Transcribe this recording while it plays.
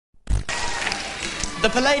The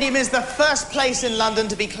Palladium is the first place in London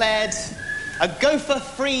to be declared a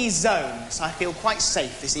gopher-free zone, so I feel quite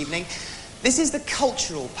safe this evening. This is the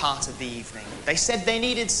cultural part of the evening. They said they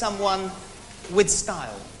needed someone with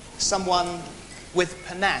style, someone with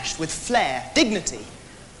panache, with flair, dignity,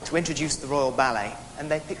 to introduce the Royal Ballet, and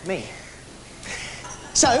they picked me.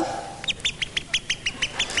 So,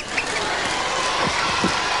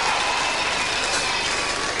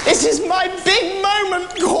 this is my big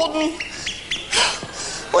moment, Gordon.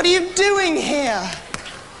 What are you doing here?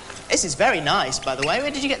 This is very nice, by the way. Where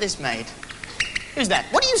did you get this made? Who's that?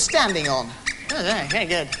 What are you standing on? Oh, very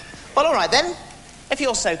good. Well, all right, then. If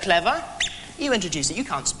you're so clever, you introduce it. You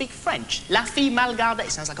can't speak French. La fille mal gardée.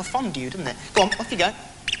 Sounds like a fondue, doesn't it? Go on, off you go.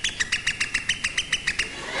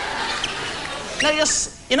 No,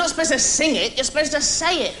 you're not supposed to sing it. You're supposed to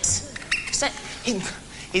say it.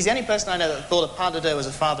 He's the only person I know that thought a pas de deux was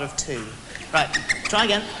a father of two. Right, try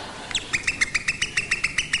again.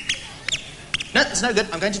 No, it's no good.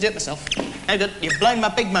 I'm going to do it myself. No good. You've blown my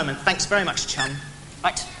big moment. Thanks very much, chum.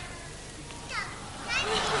 Right.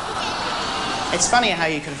 It's funny how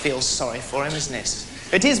you can feel sorry for him, isn't it?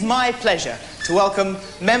 It is my pleasure to welcome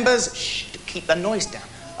members, to keep the noise down,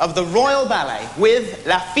 of the Royal Ballet with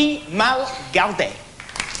La Fille Mal Gardée.